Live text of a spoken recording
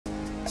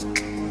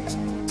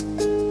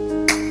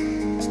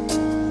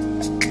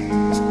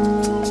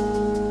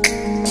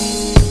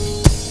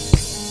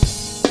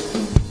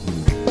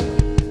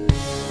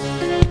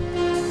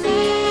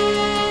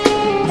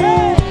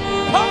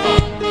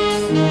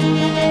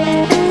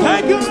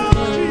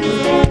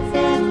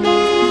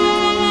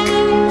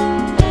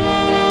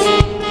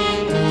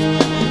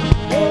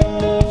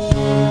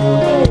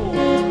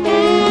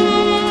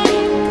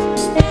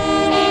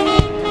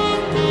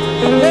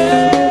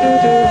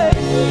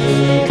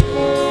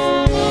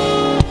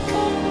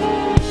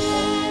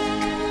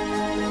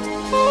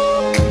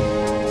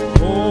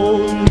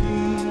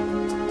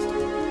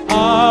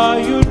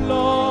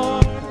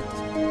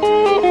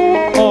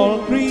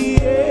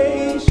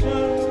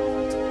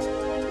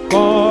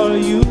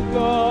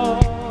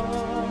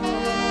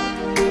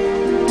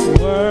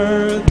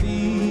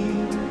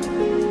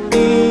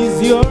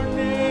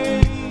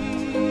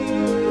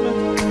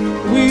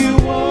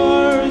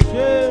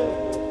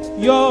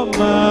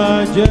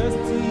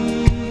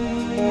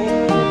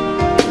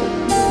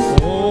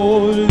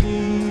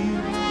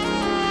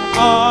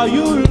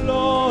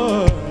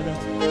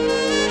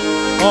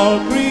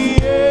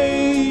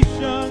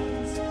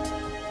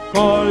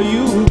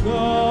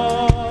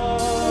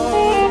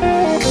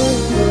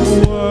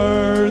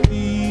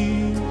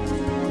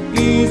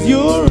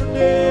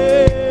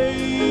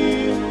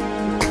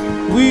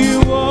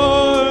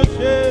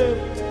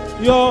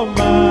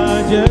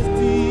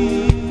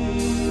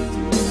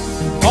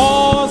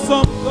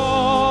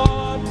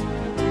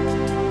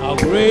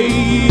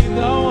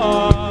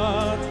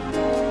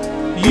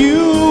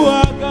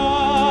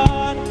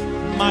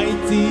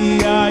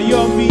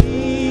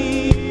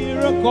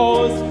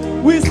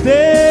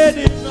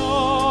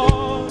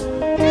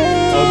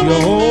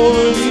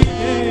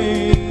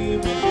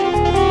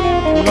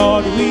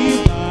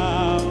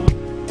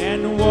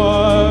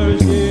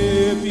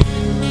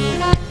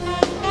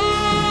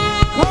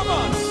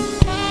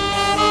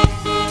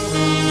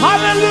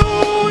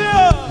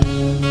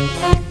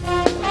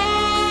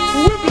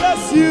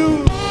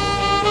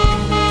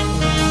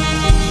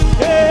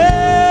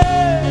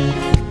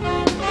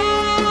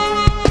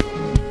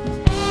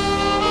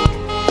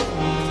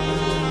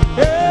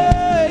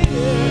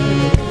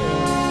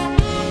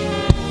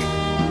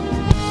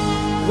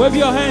Wave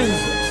your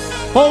hands.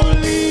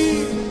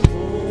 Holy,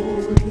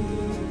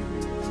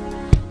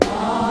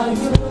 are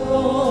you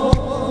Lord,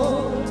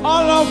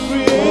 all of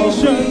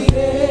creation.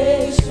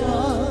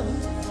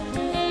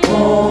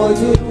 For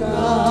you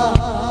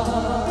God,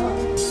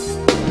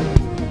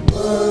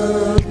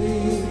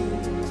 worthy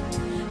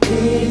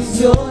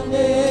is your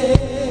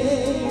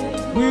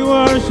name. We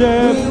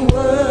worship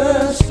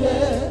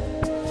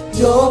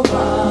your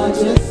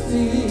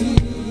majesty.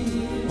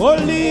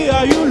 Holy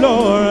are you,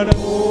 Lord.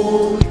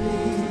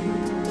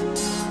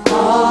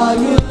 Are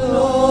you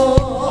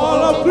Lord?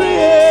 All of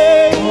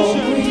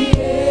creation,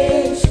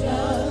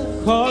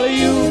 call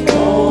you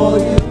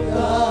God.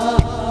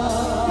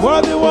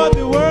 Worthy,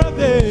 worthy,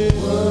 worthy.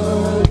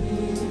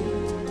 Worthy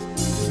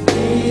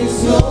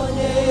is your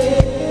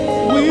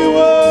name. We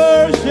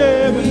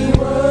worship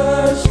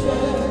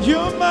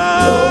your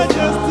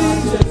majesty.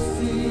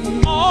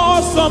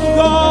 Awesome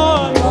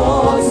God.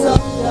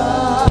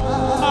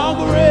 How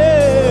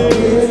great.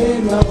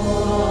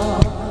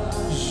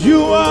 You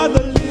are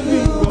the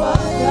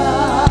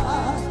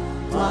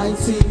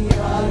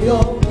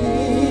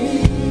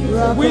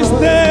we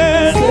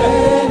stand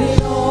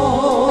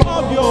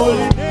of your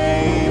holy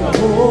name.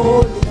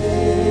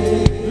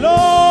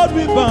 Lord,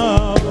 we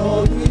bow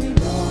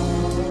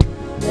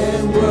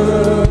and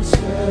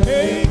worship.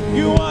 Hey,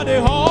 you are the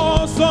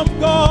awesome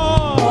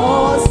God.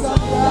 How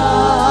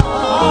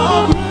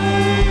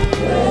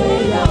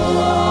great.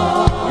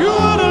 You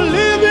are the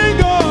living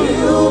God.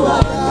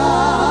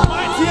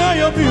 Mighty are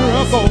your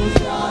miracles.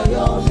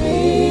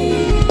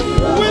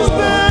 We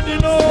stand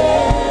in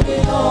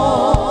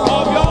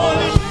awe of your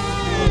holy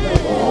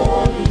name.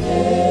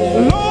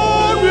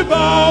 Lord, we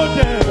bow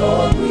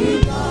down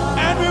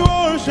and we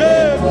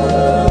worship.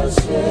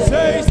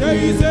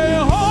 Say,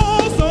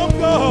 awesome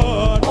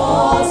God.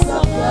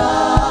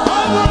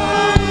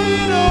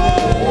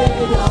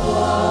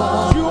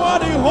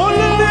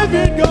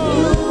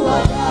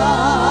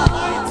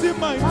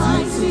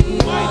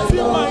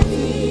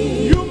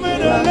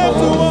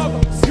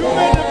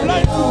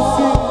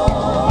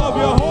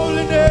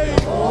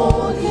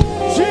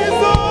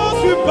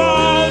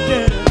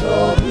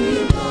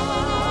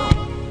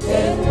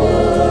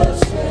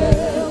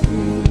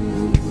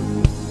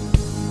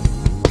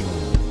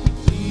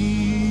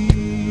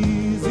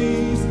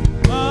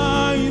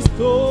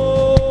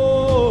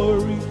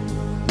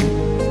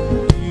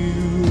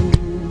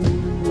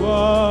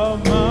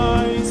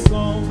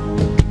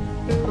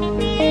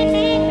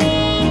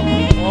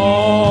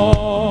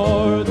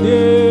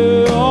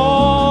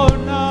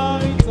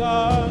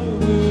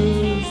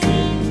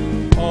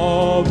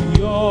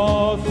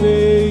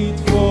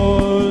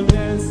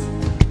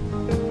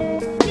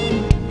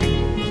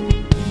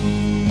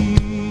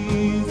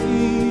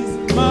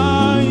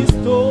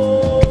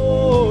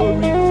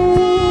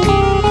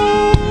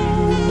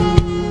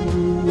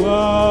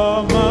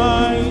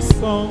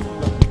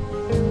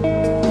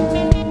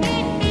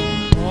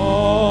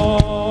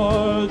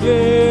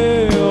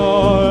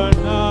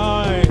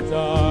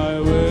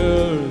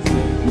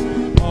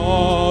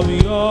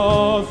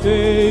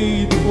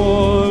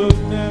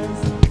 faithfulness.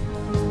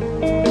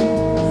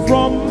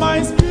 From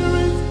my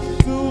spirit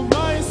to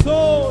my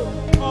soul,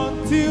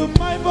 until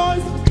my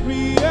voice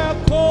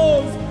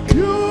re-echoes.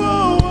 You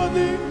are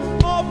worthy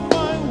of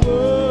my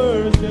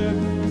worship,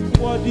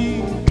 worthy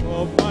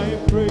of my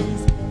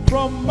praise.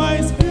 From my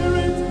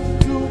spirit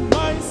to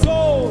my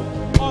soul,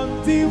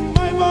 until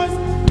my voice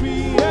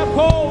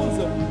re-echoes.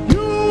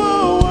 You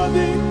are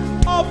worthy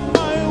of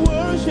my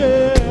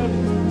worship,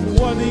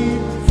 worthy.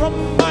 From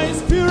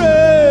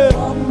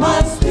my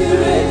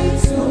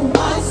spirit to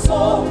my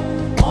soul,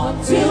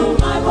 until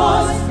my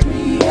voice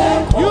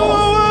re-echoes. You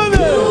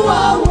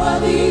are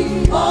worthy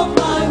of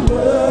my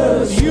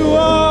worship. You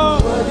are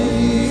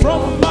worthy.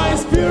 From my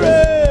spirit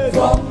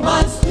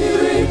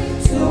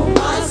to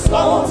my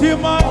soul,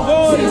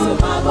 until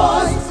my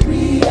voice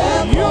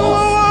re-echoes. You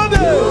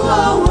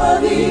are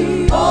worthy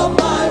of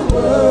my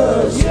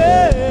worship.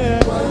 Yeah.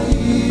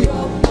 Worthy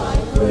of my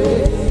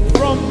praise.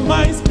 From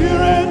my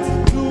spirit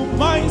to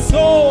my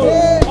soul,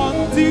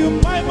 until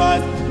my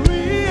voice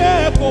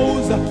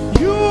re-echoes.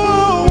 You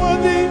are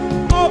worthy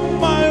of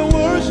my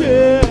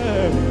worship,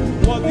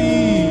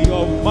 worthy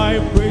of my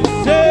praise.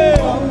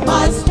 From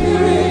my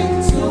spirit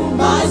to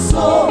my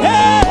soul,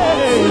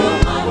 until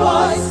my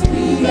voice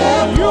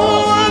re-echoes. You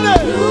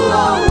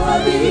are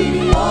worthy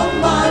of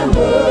my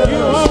worship.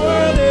 You are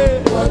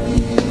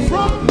worthy.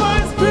 From my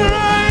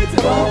spirit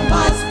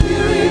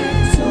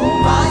to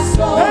my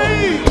soul,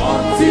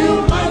 until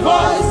my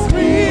voice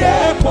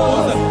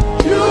re-echoes.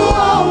 You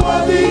are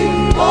worthy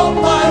of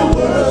my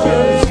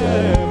worship.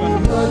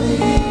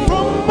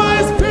 From my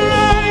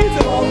spirit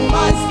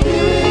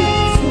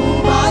to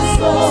my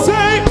soul,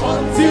 say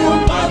until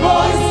my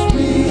voice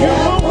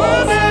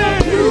re-echoes.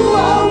 You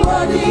are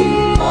worthy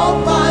of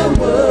my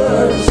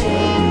worship.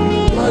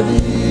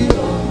 Worthy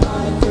of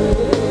my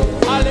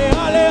praise. Ale,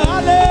 ale,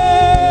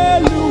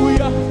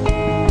 hallelujah.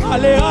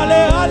 Ale, ale,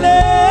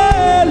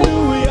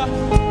 hallelujah.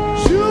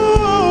 You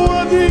are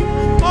worthy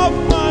of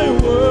my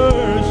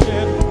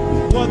worship,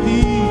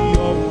 worthy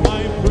of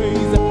my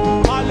praise.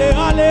 Ale,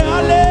 ale,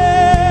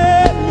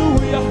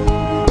 hallelujah.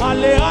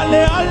 Ale,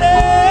 ale,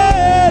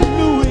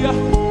 hallelujah.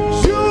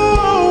 You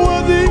are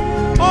worthy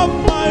of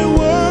my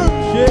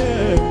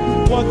worship,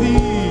 worthy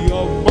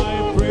of my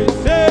praise.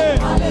 Hey.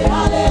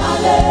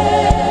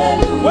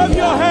 Wave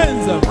your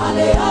hands.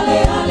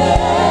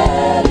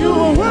 You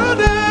are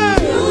worthy.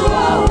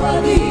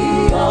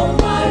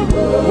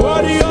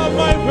 Worthy of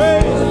my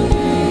praise.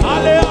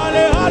 Ale,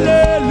 ale,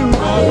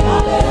 hallelujah.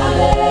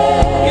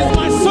 It's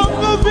my song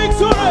of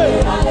victory.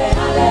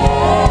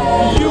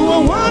 You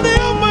are worthy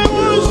of my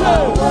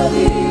worship.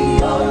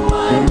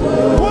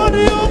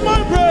 Worthy of my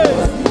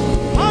praise.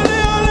 Ale,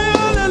 ale,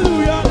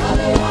 hallelujah.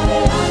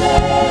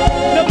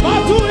 The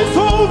battle is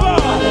over.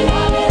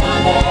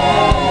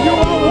 You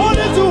are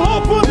worthy to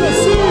open the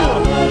seal.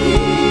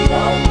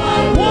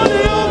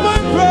 Worthy of my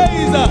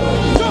praise.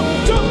 Jump,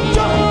 jump,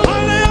 jump.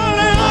 Ale,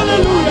 ale,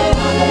 hallelujah.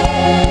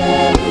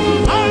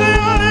 Ale,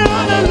 ale,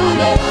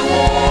 hallelujah.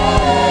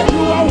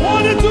 You are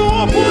worthy to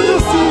open the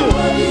seal.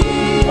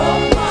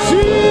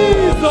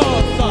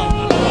 Jesus.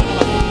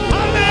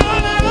 Ale,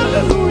 ale,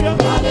 hallelujah.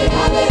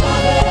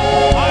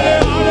 Ale,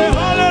 ale,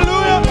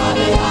 hallelujah.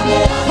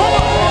 Come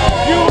on.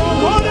 You are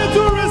worthy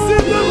to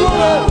receive the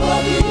glory.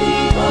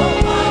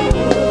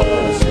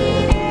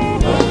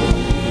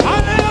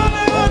 Ale,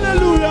 ale,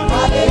 hallelujah.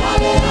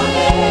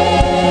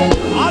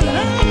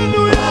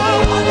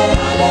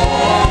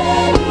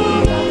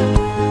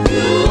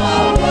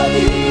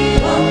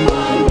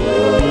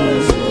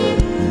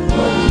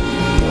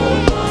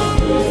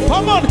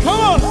 Come on,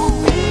 come on.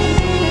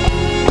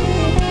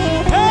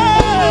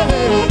 Hey,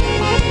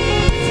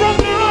 from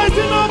the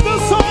rising of the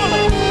sun,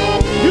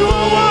 you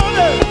are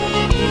worthy.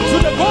 To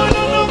the going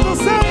down of the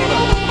same,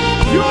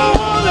 you are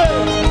worthy.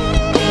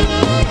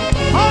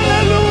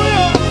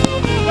 Hallelujah.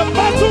 The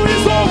battle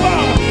is over.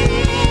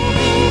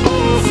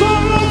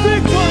 Song of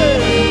victory.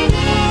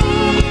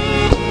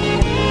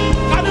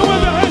 Can you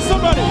wave your hands,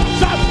 somebody?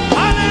 Shout,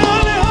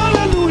 hallelujah,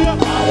 hallelujah.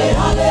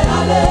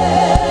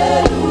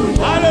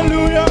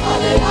 Hallelujah.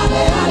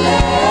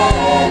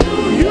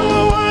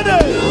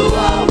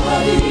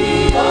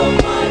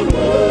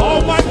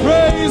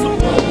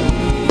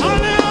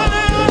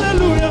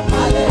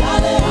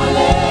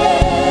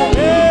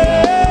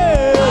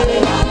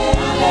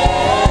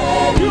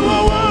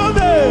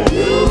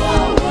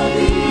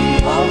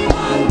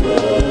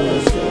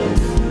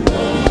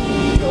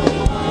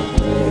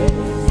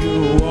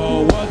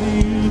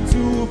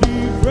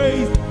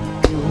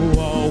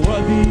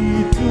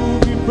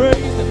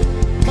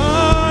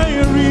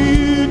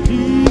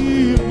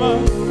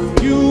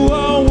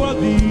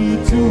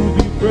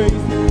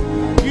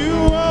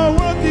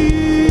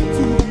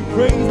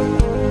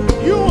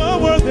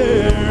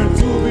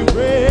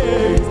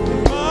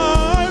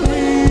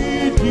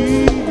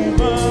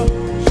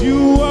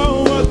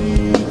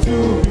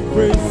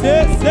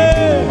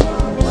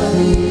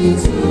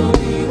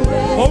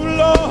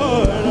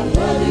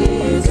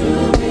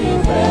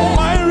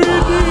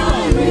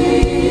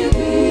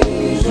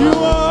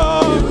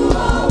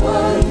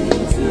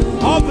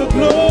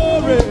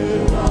 glory,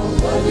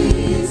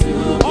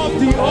 of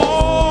the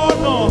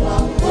honor,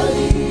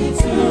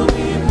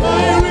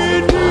 my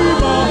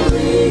Redeemer.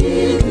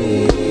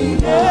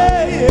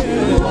 Yeah,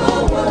 yeah.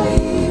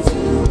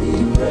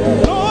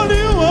 Lord,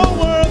 you are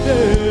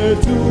worthy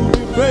to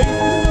be praised.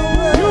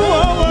 You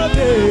are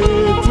worthy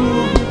to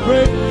be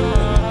praised.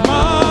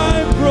 My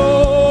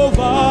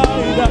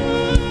provider,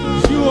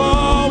 you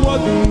are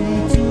worthy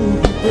to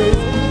be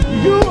praised.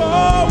 You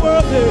are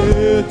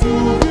worthy to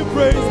be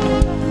praised.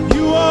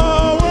 You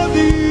are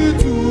worthy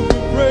to be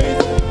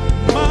praised.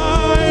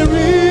 My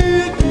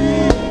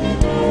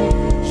Redeemer,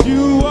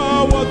 you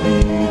are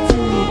worthy to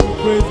be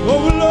praised.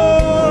 Oh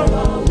Lord,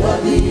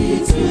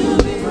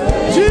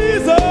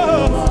 Jesus,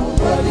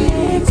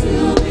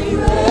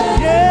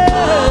 yeah,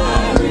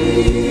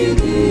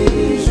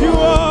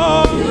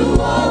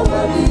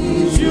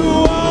 you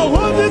are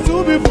worthy to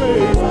be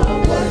praised.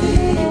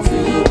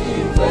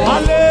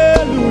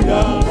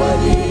 Hallelujah.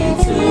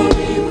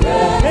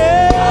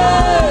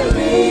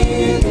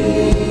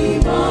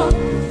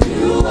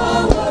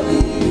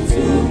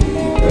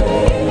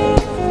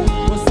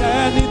 Kò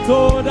sẹ́ni tó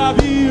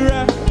dàbí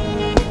rẹ̀,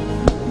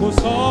 kò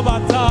sọ́ba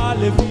tá a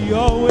lè fi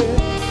ọ̀wé.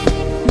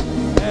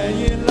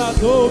 Ẹ̀yin ńlá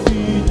tóbi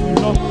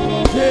jùlọ,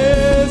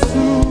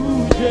 Jésù,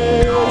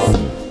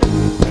 Jésù.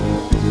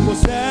 Kò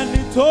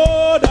sẹ́ni tó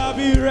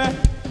dàbí rẹ̀,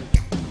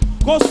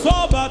 kò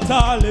sọ́ba tá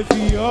a lè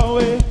fi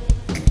ọ̀wé.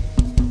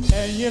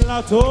 Ẹ̀yin ńlá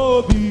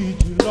tóbi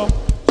jùlọ,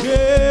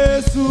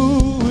 Jésù,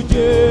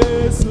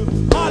 Jésù.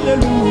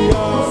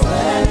 Hallelujah.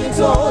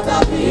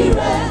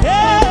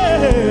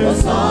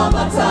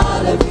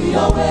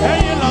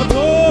 Ẹ̀yin ńlá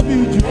tóbi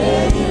jùlọ,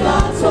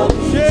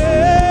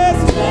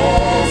 Jésù.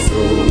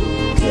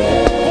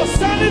 Kò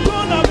sẹ́ni tó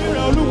dàbí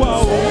rẹ̀, Olúwa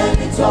o.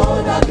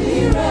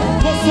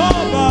 Kò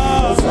sọ́ba.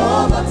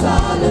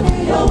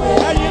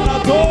 Ẹ̀yin ńlá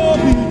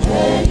tóbi jù.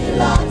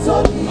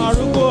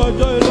 Arúgbó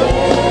ọjọ́ ilé.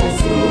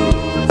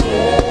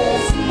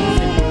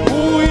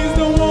 Who is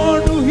the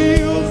one who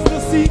heals the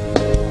sick?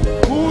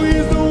 Who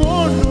is the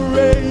one who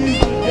raises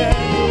the dead?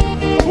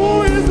 Who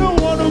is the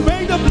one who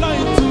made the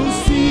blind to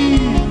see?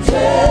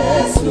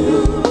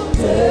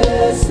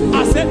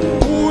 I said,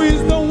 who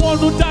is the one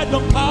who died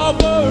on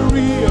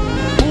Calvary?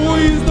 Who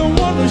is the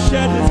one who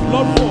shed his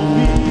blood for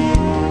me?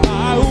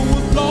 By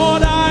whose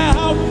blood I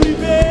have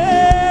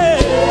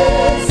prevailed.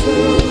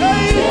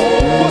 Hey,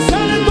 kò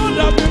sẹ́ni tó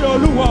dàbí rẹ̀,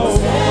 Olúwa o.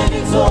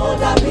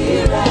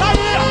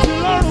 Láyé àti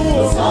lọ́run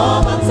o.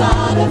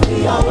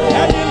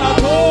 Ẹ̀yin là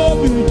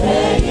tóbi jù.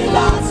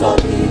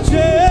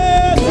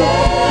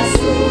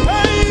 Jésù.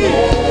 Hey,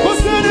 kò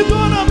sẹ́ni tó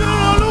dàbí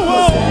rẹ̀, Olúwa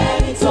o.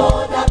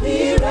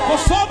 Kò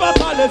sọ́ba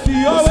tá a lè fi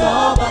ọ̀wé.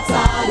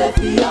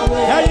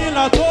 Ẹ̀yin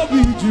là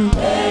tóbi jù.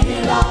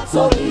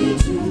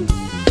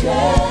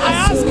 I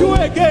ask you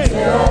again.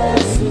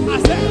 I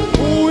said,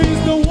 who is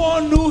the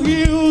one who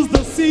heals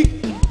the sick?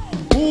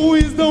 Who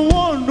is the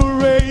one who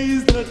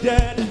raised the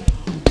dead?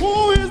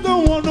 Who is the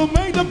one who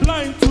made the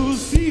blind to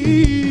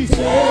see?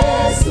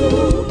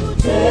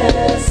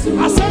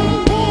 I said,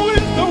 who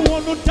is the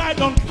one who died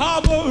on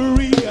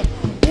Calvary?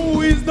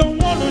 Who is the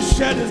one who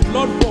shed his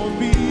blood for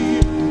me?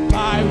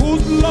 By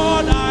whose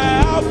blood I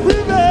have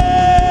prevailed.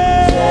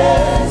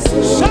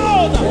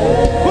 Shout!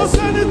 Kò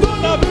sẹ́ni tó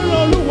dàbí rẹ̀,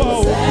 Olúwa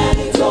o.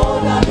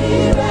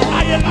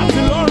 Ayé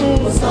láti lọ́run.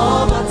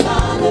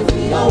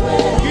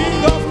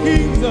 King of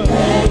kings.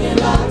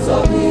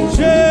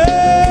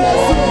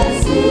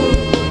 Jésù.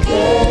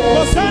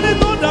 Kò sẹ́ni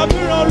tó dàbí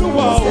rẹ̀,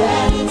 Olúwa o.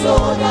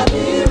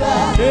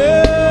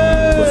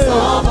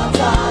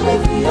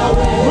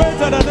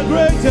 Greater than the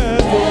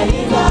greatest.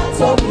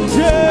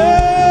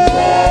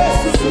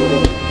 Jésù.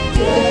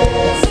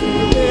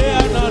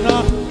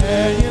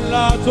 Ẹ̀yin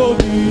ńlá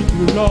tóbi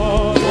jùlọ.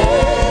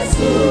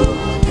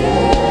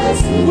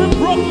 We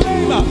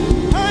proclaim,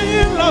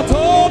 ẹ̀yin ńlá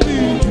tóbi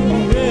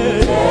jùlọ.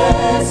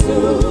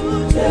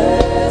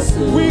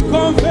 We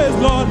confess,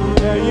 Lord,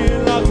 ẹ̀yin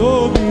ńlá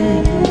tóbi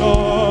jùlọ.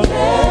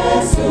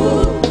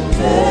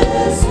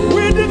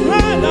 We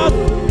declare that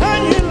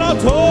ẹ̀yin ńlá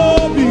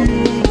tóbi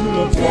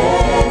jùlọ.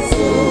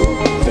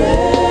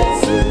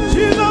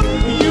 Jesus,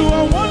 you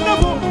are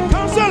wonderful,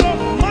 Counselor,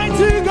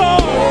 mighty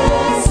God.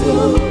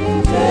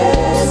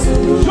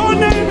 Your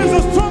name is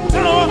a strong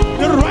tower,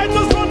 the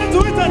righteous run into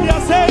it and they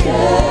are saved.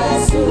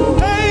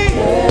 Hey,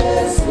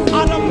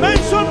 at the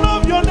mention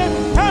of your name,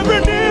 every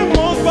knee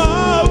must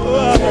bow.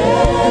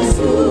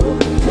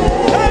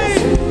 Hey,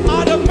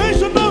 at the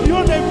mention of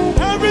your name,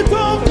 every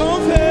tongue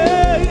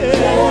confess.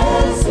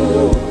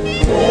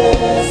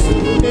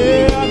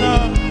 Hey, Anna,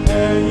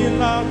 ẹ̀yin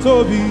là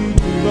tóbi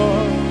jùlọ.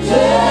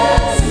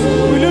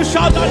 Will you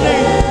shout that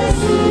name?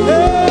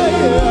 Hey,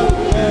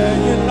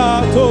 ẹ̀yin là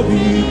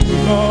tóbi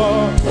jùlọ.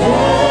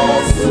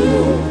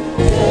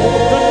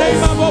 The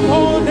name above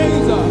all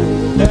names,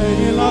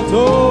 ẹ̀yin là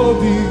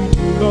tóbi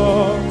jùlọ.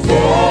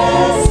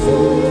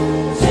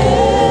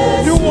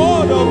 The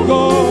word of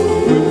God,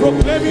 we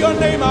proclaim your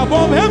name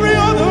above every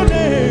other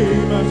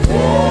name.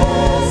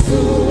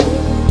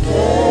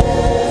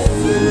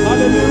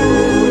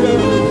 Hallelujah.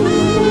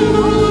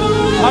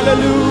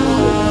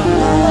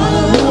 Hallelujah.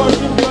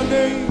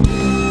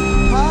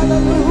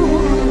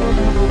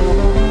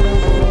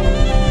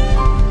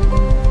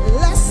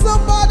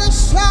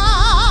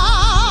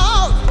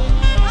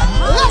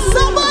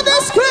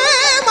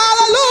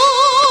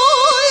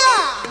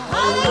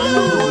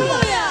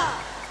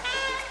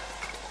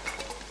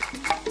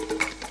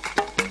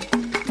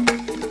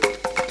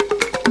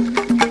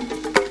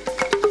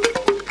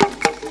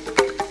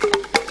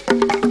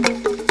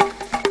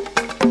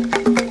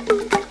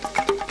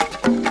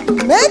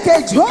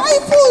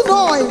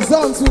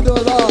 unto the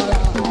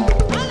Lord.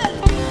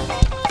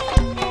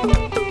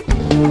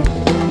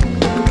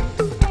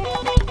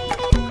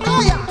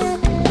 Oh yeah.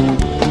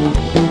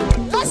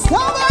 Let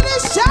somebody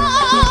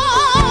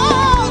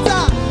shout.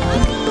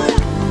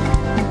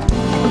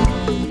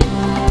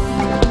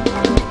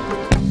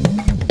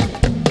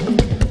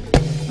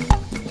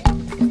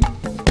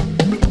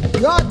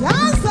 Your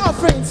dance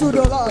offering to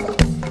the Lord.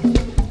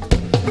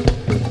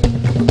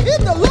 If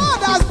the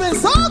Lord has been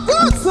so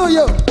good to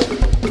you,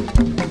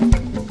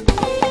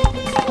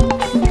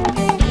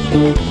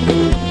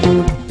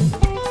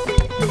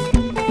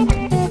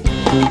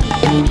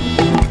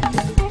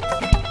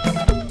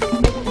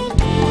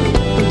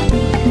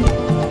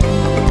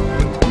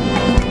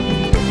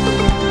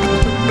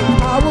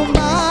 I will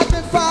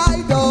magnify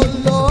the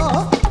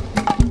Lord.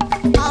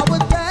 I will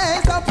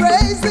dance and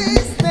praise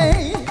His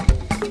name.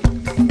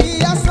 He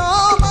has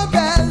done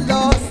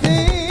marvelous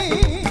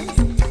things.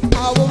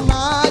 I will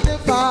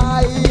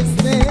magnify His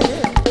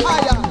name. I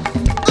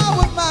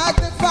will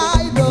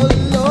magnify the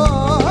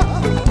Lord.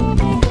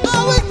 I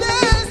will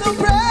dance and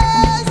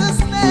praise His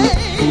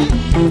name.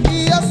 He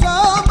has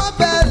done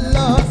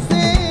marvelous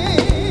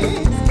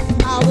things.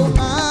 I will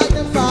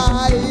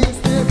magnify His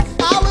name.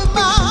 I will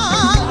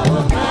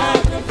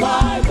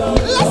magnify the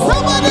Lord. Let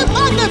somebody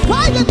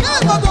magnify the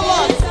name of the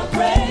Lord.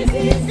 He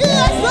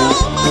has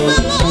done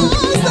marvelous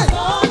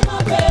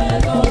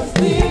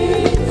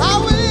things. I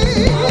will,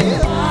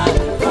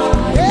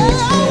 yeah, I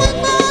will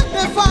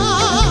magnify.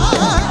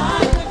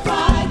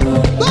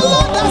 The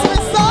Lord has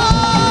been so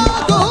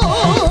good.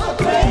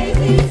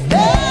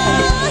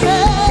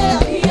 Yeah,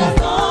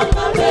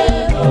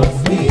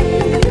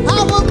 I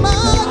will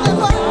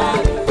magnify.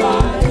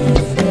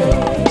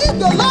 If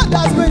the Lord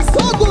has been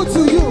so good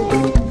to you,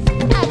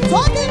 I'm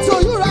talking to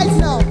you right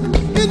now.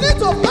 You need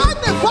to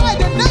magnify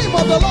the name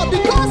of the Lord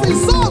because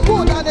He's so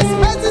good and His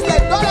mercies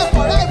endure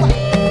forever.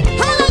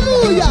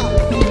 Hallelujah.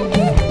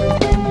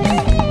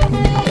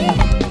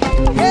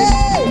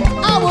 Hey,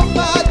 I will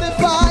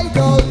magnify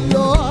the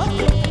Lord.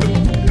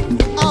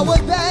 I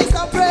will dance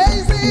and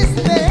praise His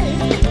name.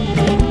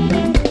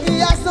 He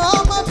has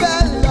done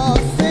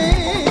marvelous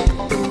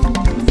things.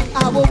 I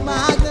will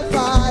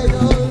magnify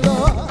the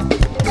Lord.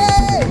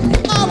 Hey,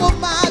 I will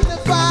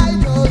magnify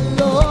the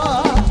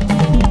Lord.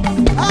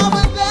 I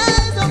will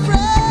dance and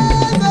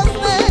praise His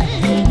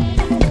name.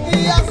 He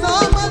has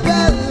done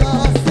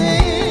marvelous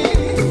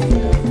things.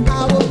 I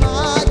will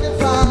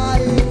magnify.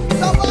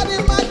 Somebody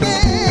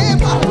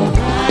magnify.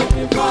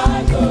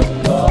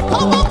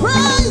 Come on,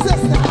 praise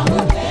His name.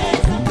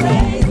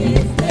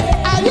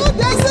 Are you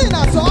dancing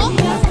at all?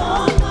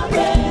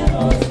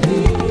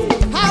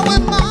 I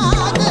will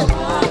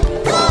magnify.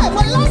 Hey,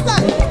 for the last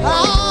time. I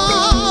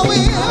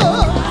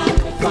will.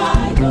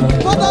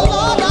 For the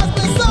Lord has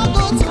been so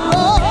good to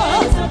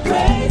us.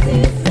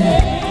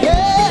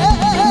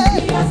 Yeah.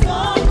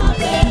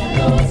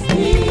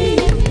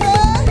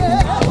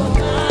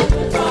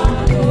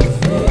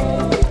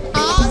 I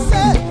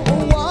said,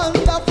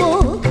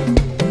 wonderful,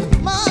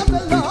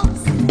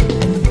 marvelous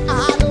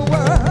are the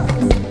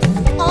works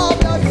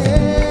of your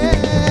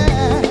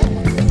hand.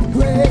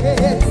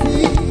 Great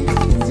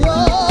is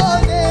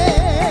your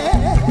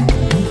name,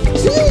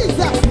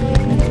 Jesus.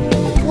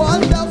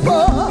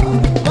 Wonderful,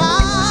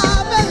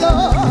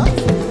 marvelous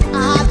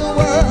are the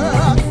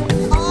works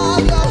of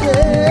your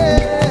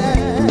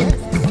hands.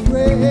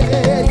 Great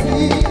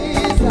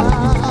is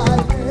thy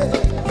name.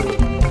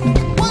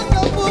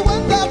 Wonderful,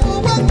 wonderful,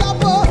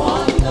 wonderful.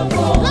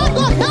 Let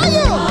God hear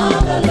you.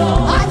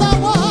 Are the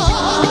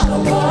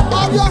works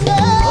of your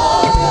hands.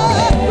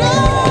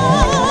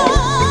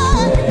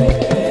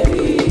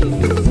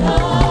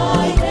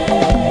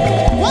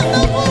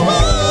 Wonderful,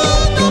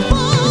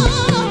 wonderful.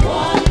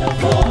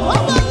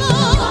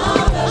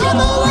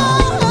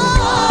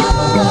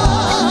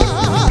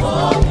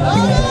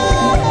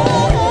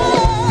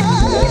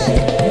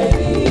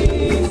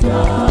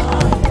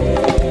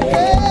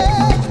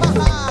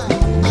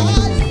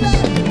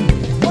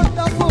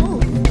 Wonderful,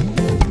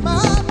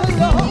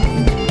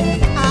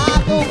 marvelous are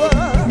the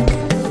works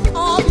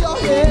of your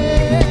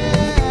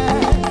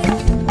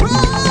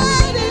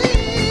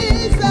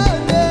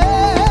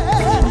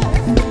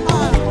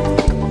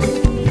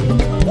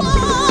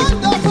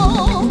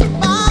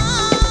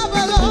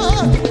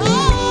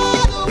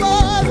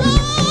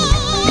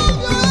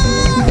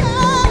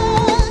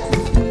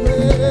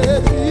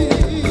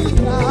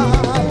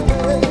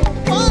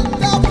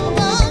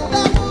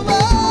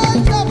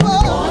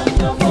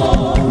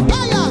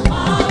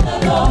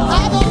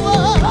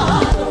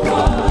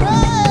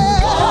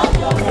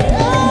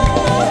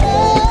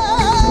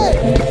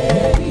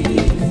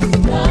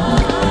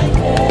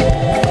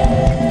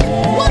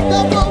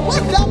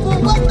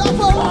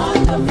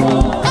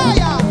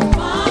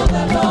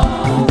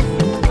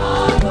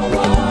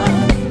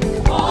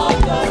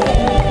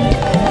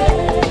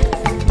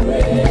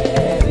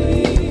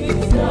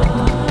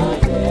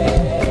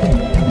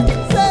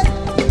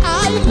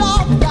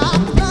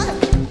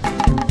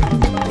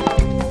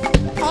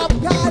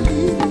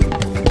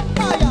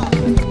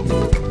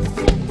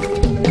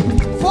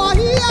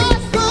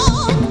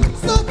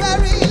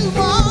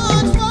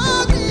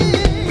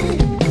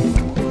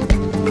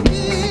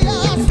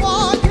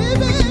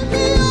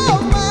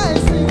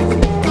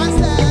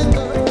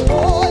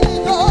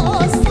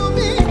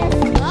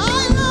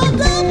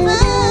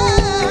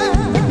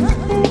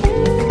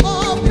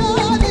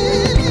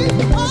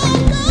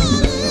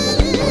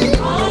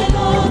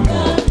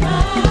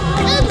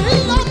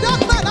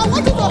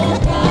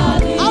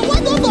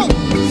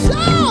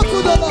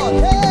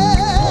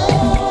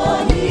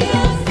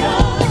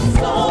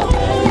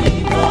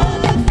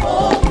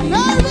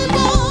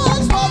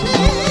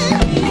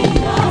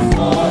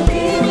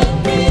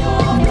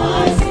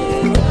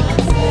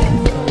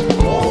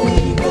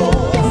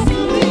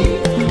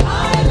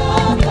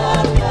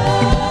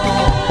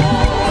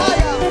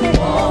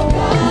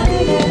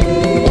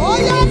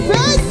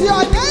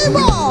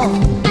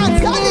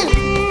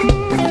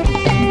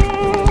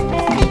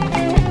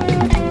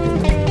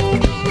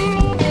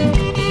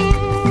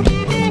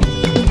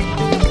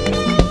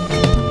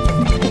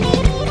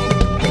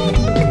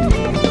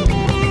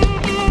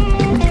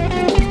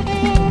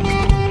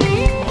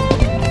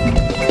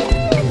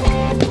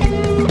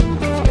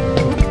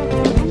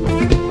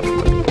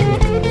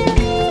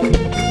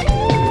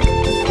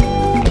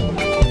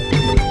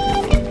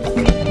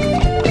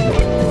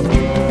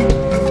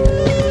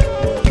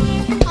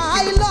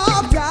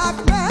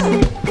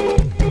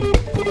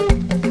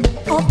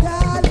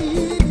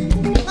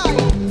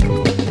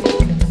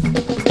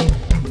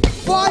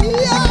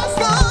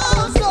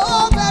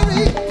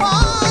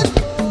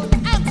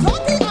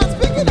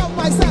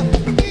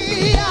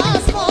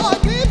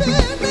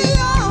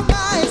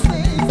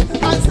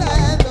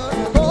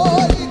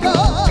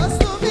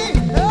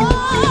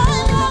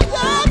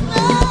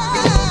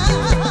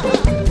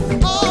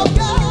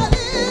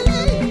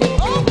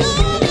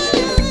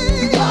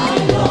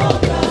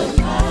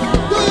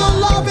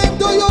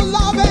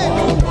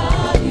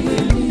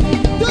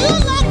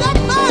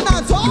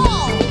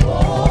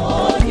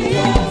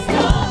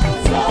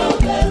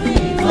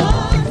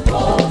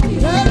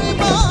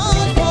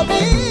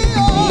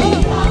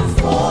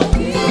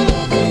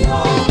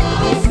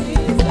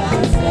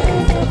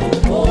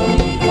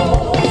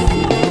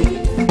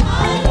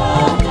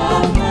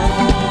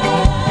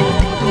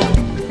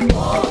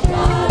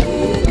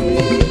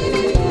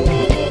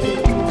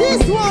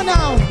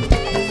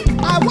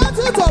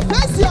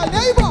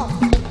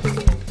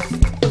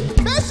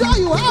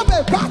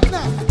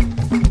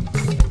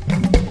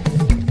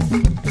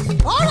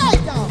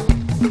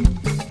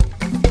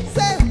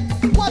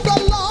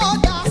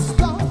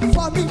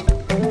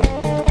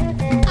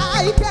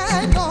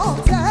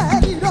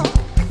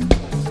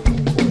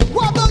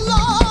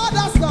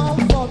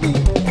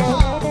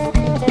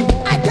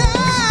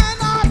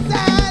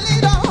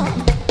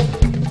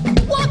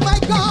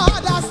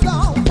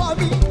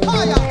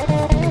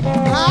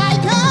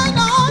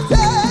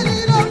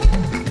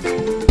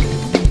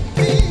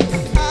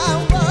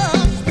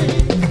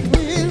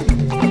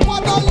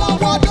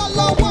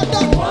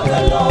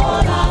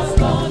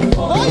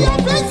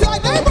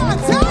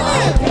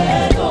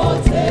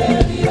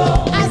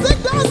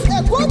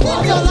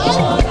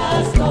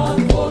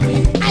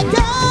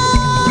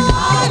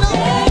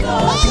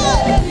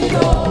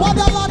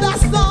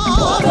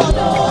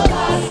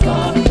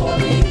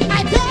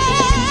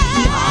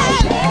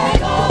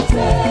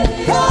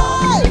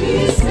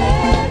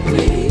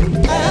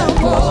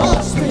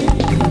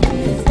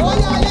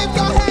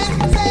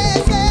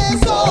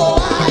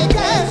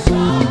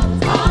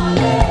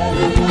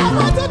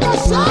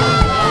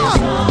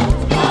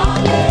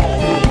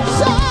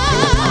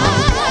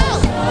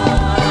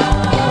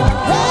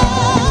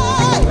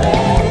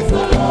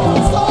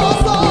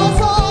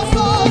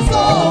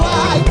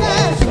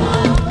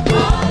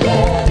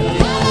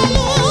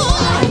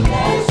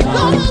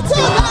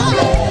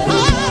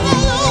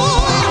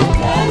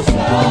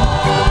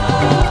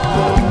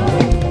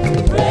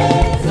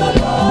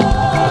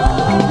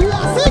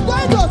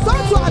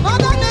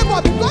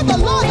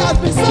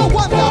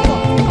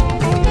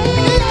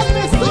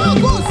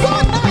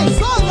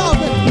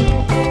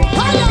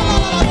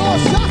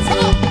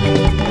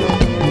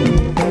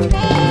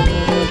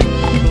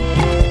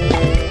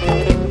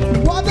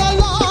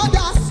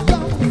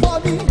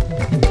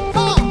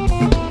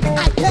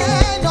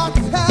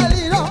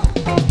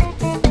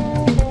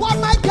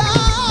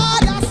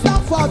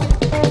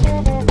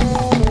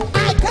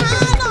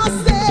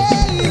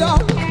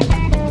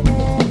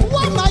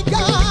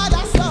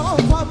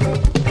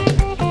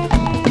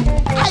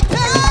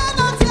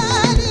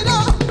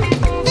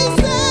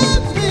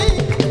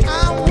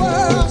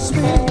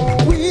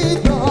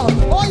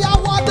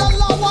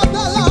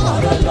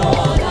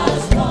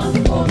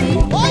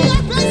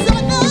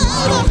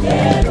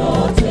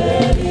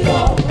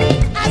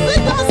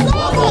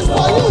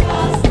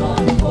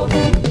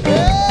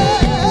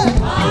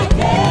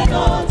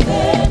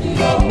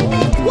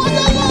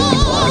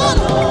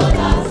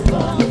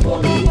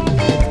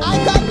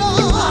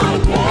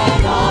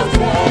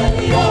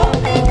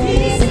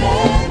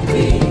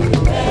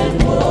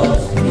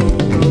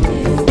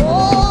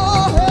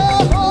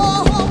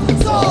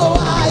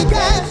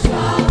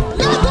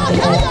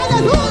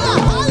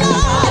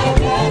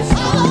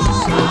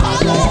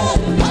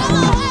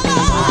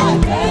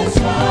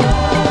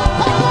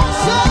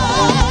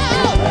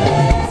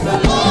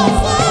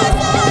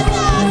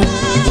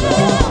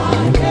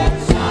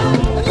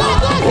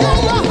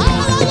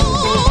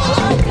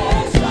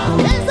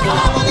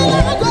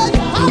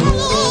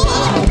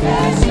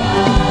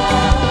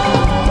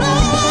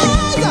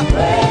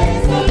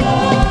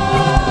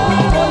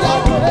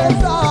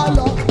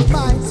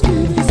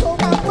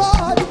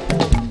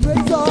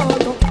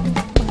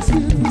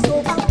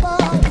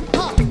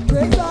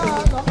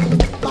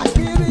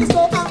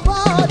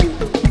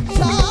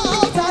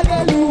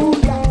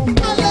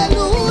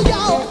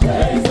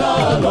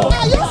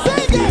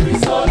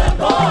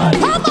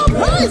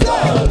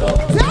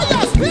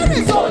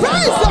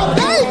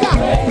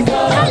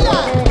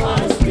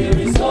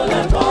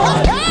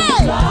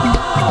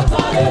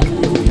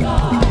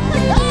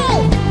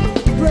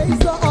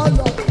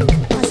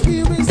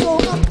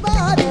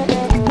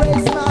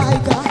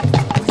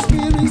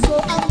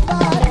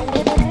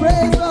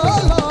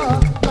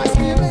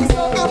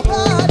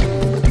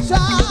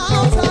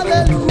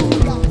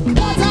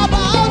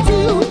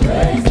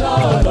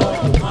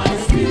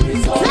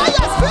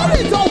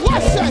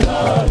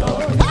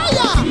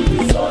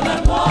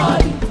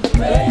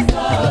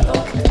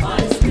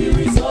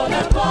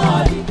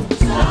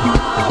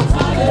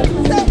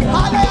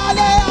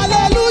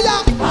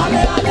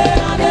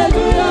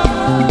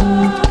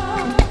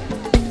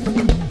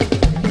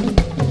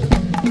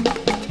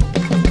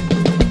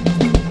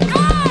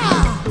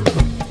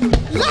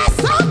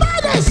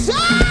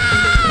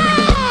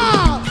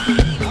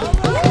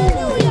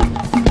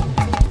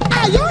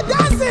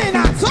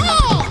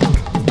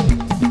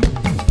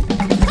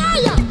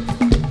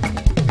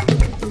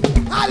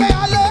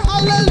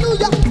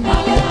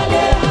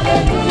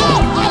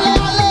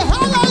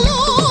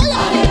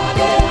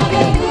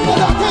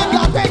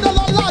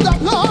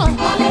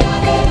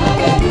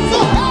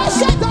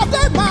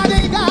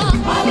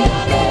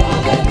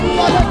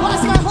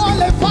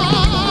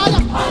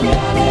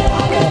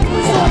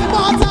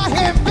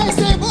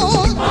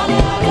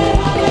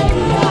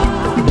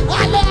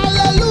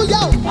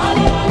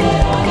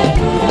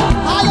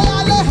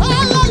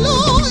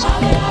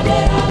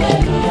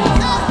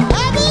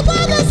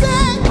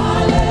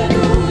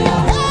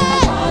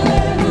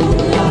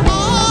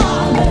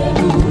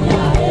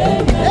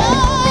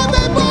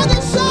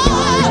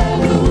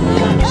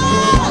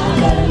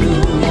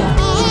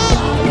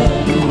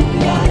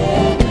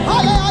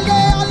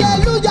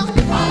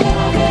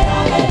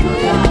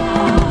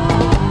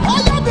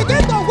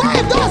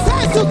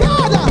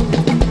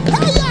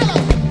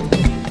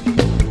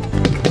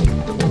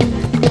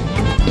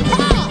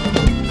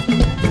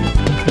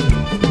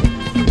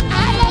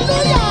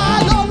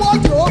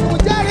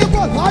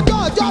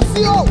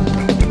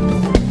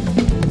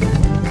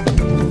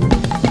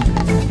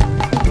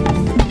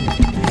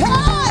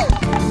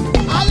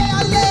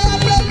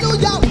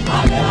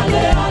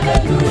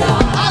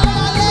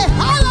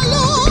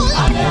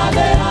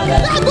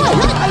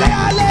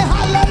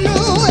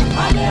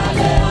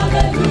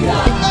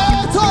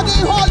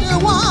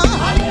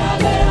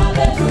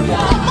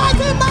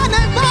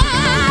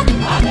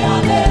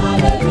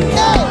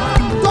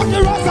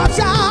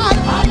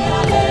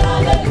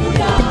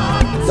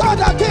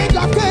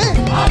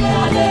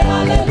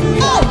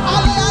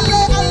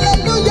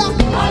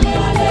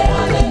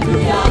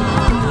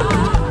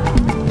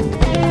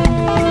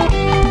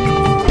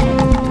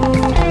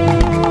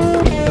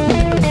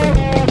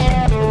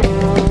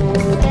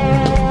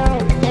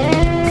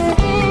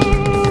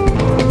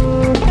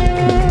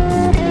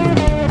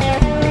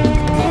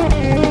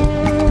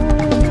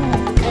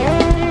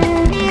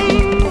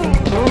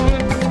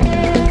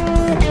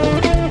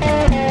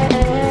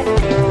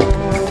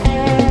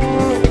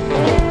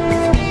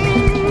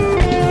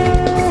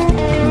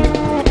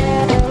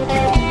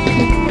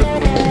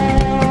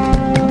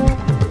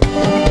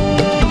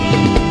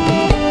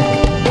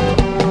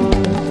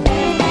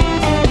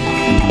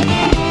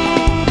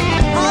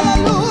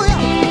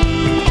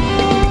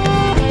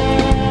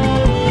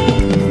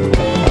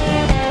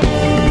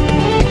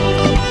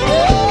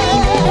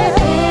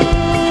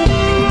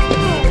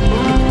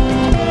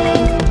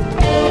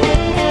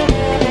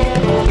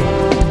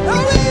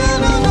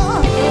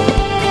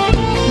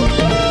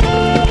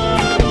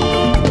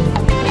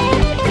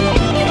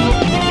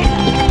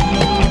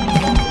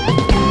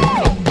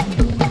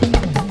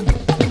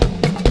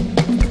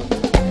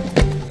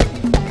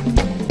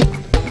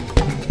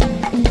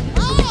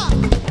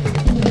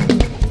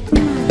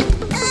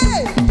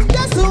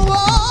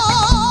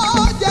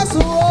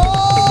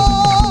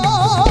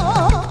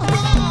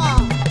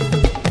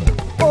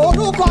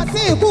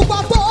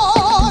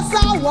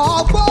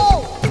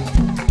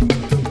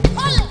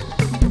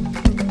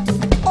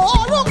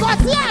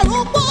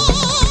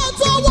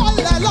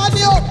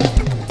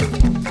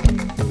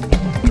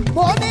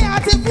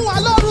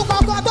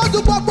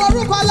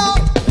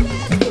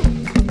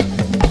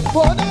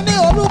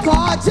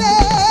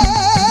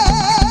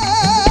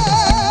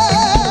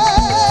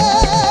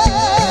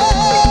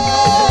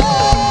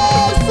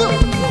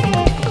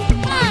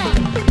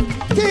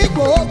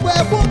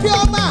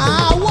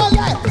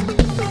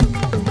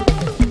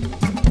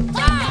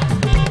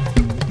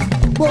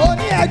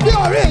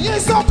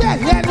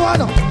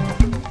ọ̀nà.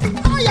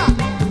 Àyà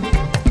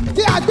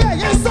kí àgbẹ̀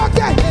yín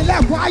sókè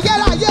ilẹ̀kùn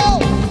ayérayé o.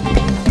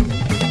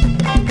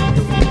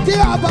 Kí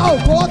ọba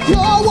ògo kí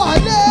ó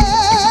wọlé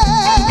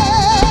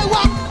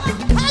wá.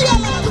 Àyà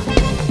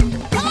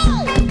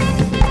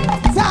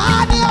ta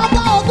ni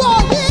ọba ògo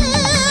yìí?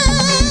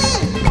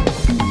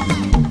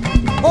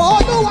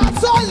 Olúwa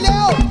tó lé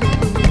o,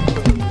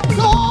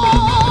 tó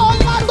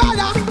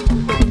lágbára,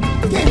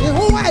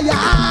 kìnìún ẹ̀yà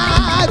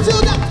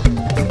Júdà.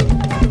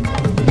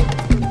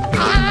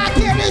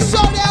 Akiri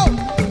sóre o,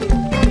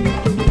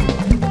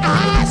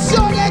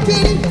 asóre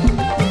kiri.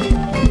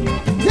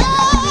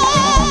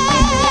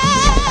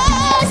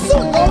 Jésù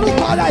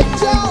lórúkọ rẹ̀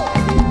jẹ́ o.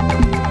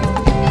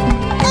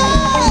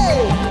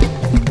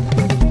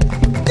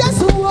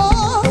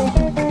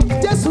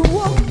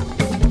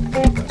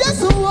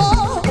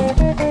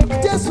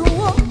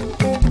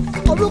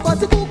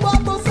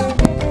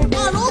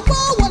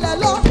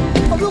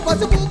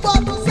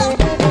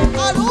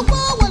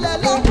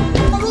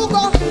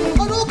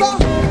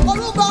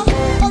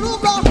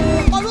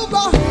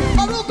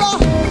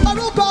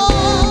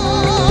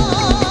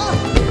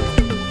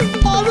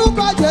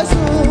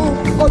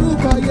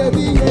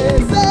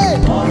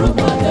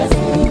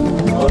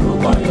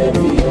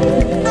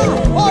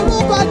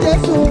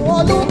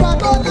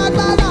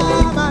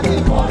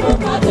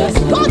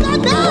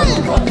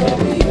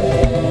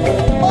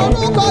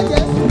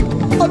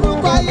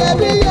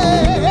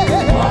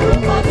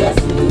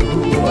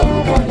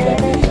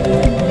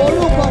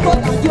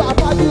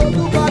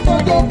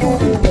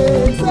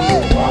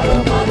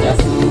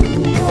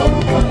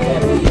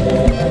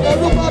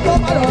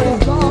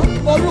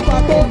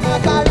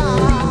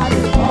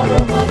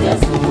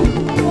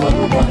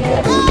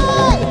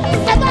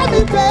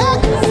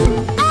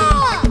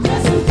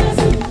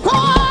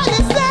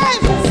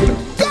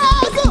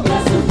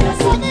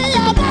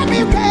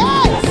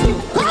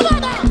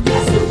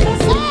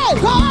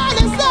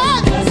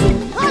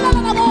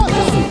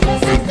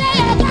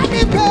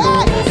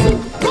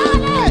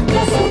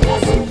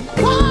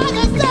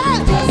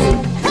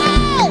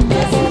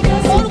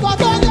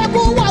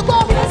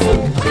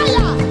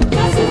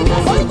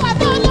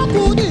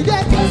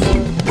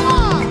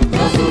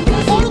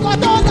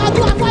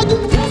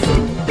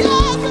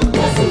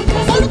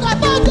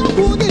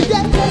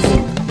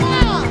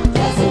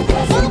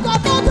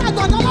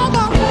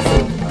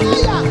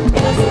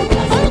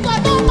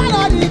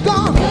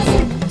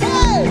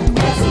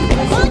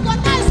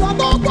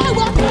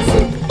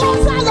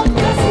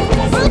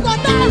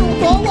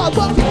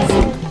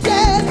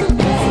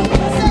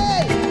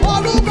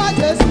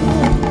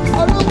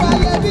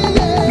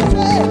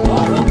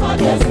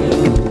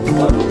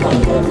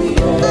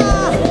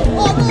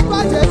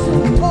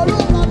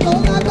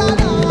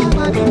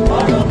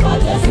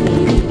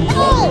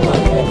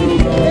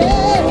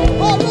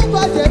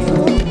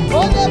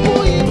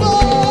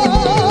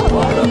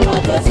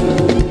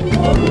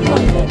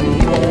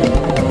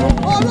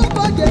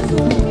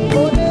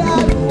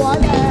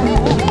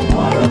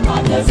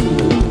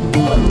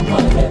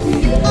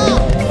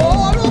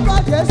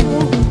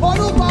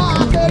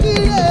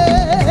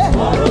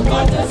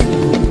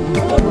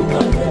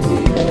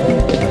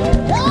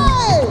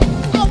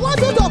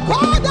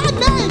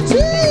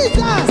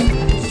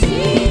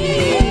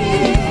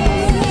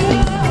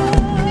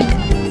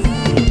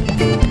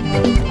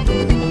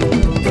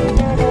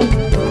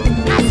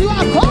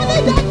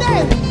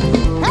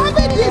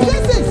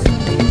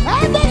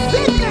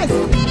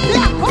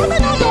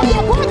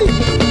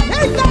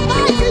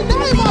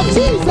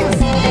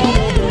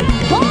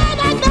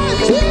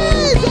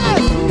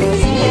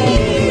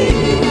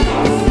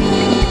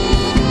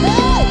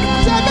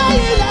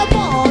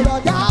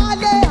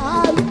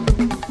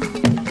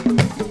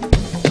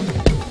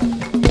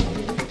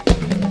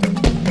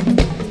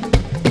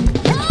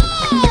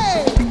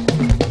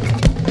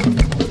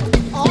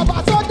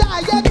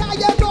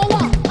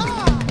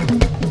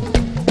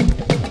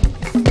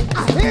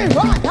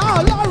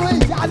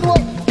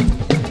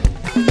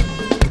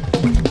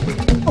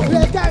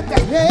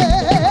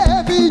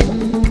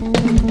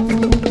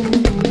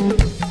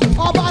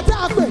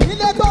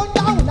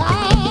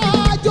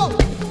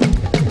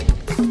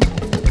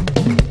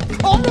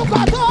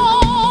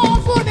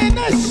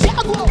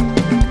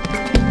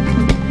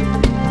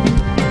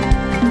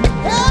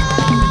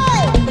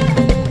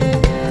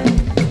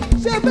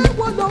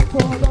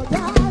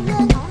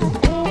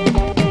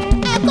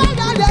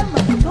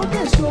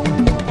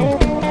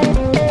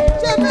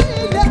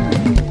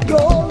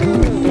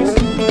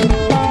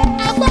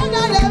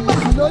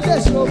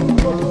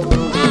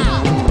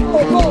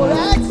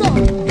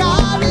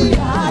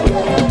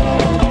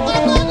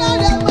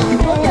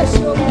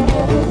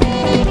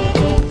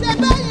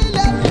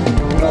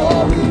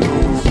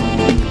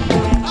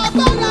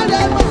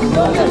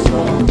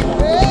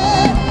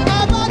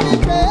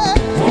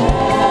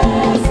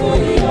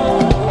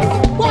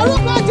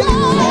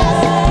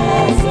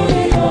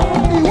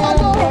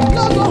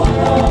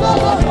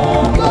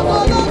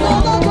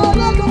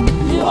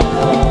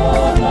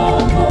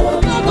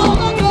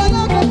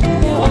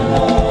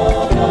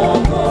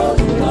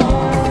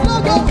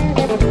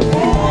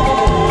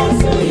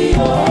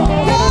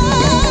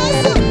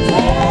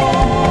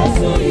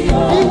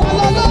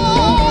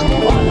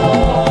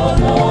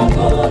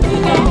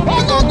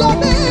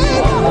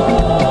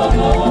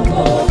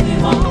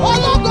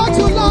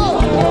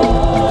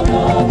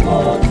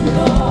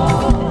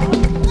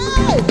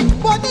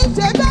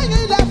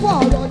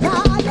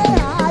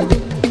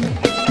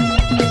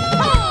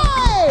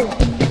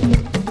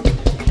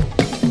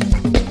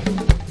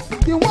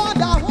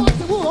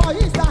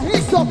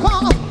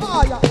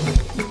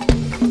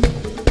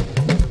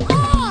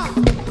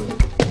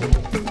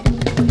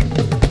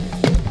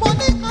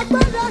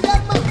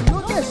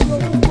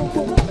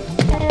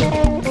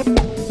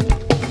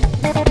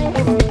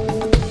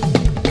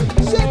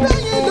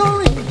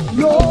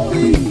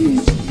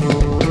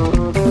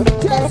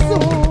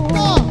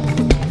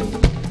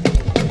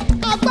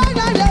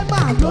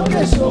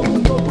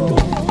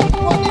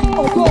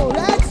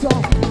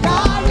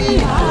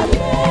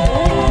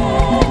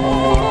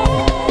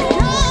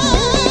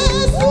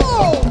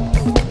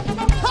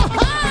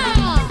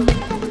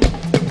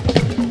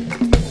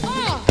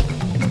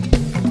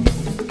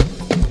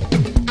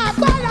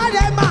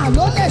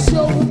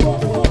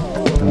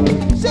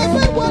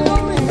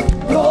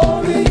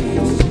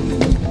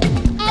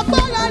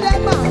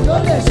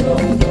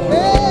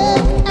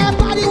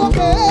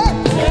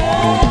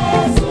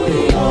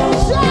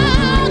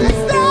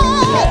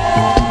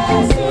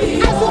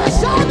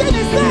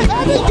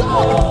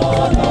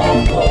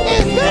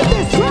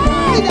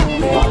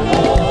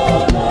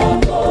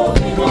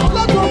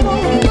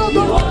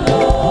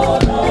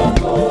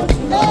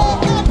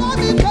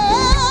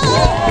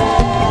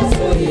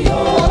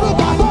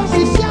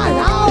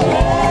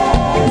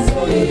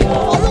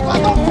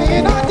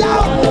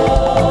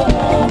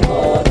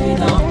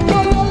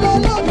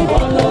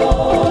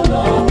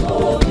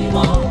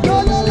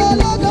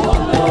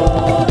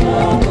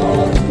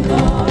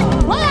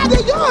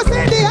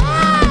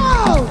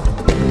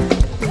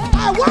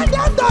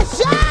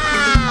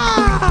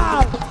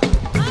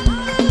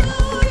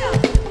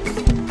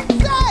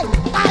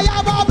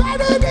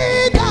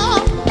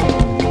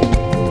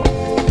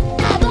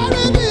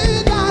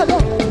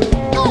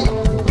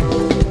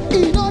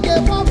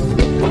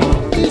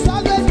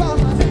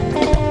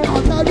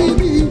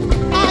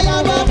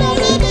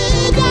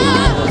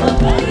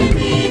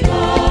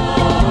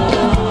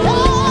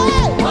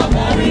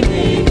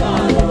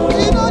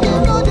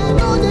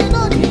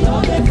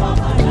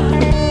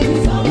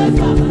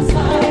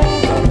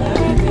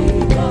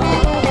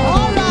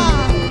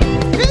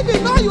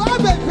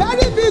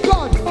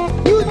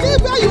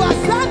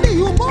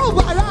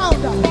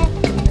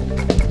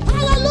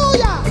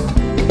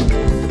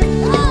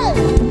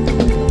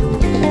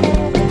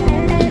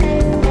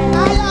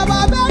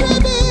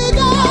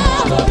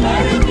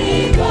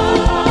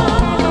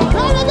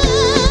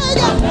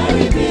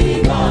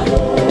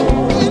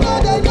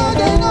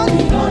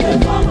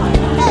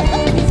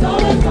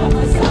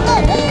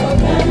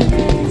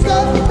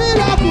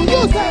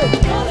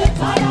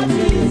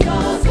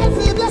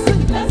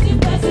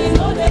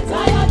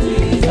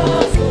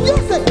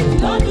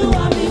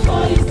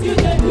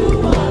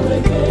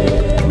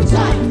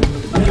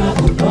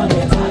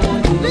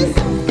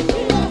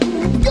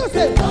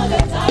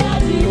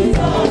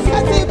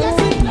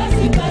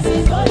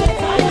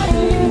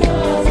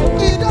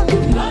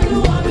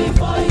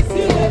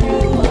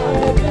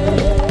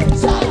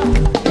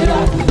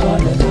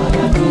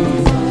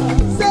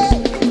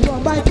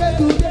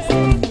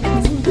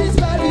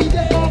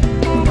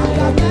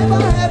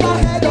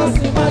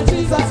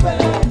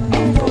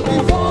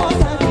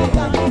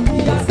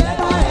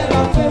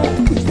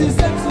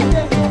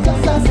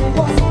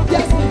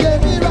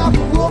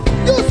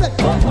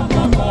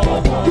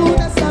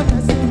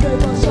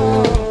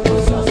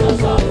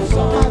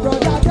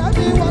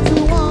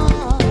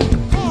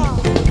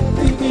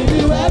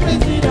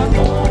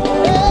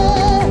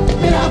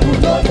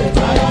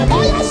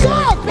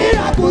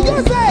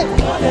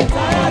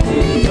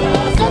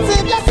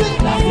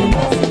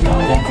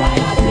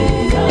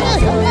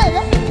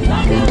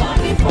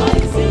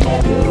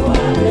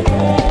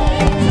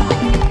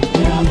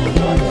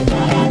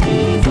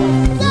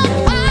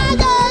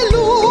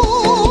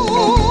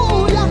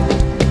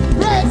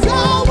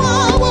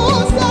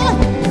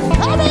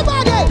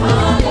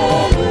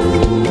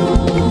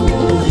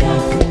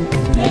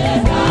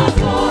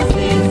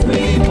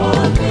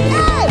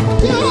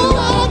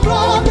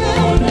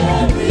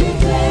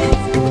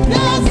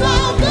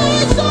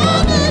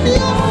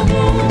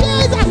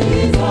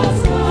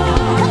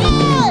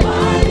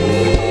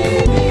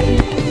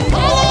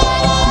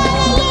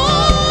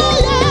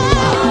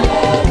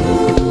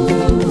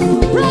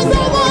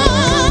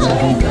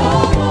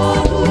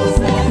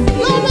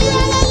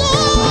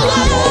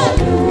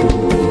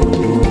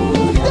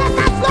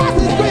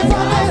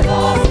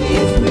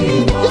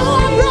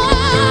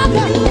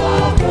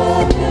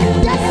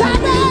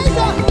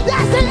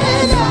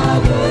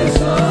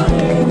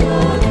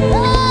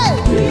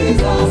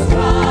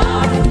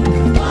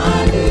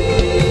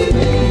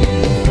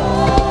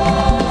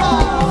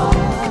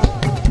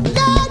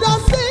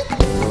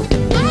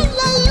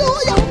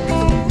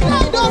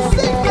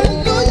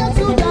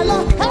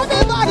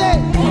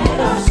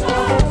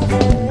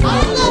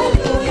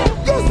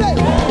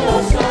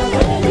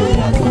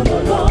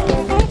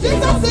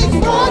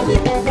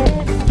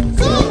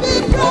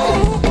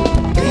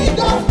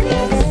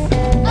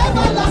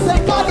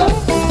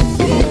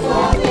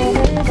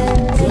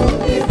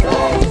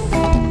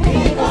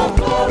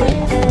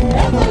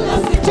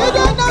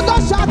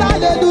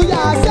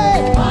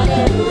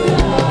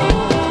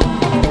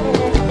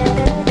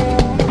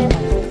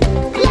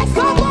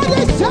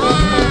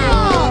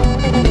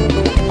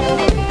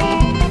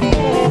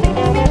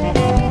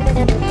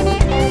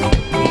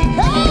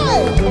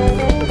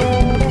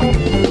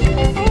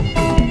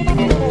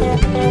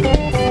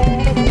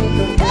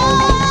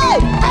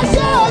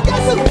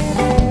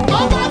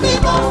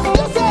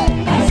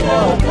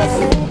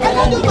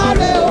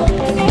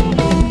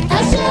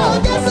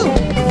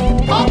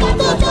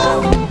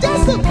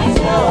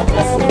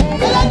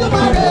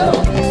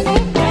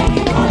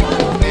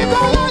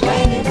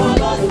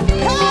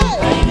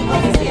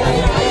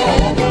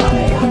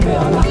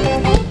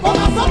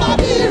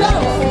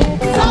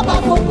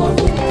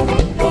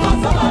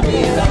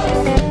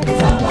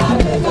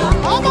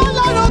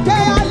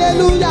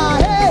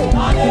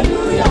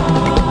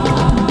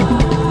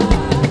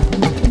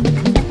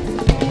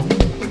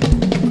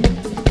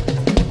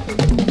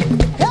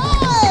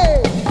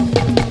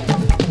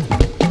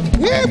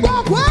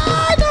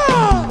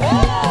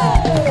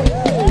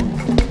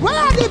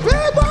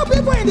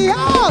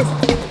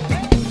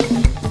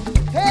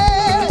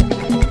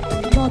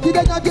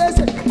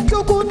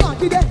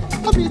 Nagide,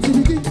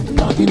 abitibidi.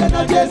 Nagide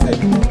na jese.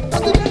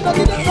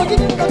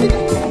 Nagide.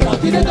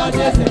 Nagide na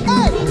jese.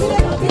 Hey.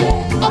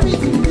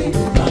 Abitibidi.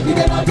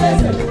 Nagide na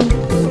jese.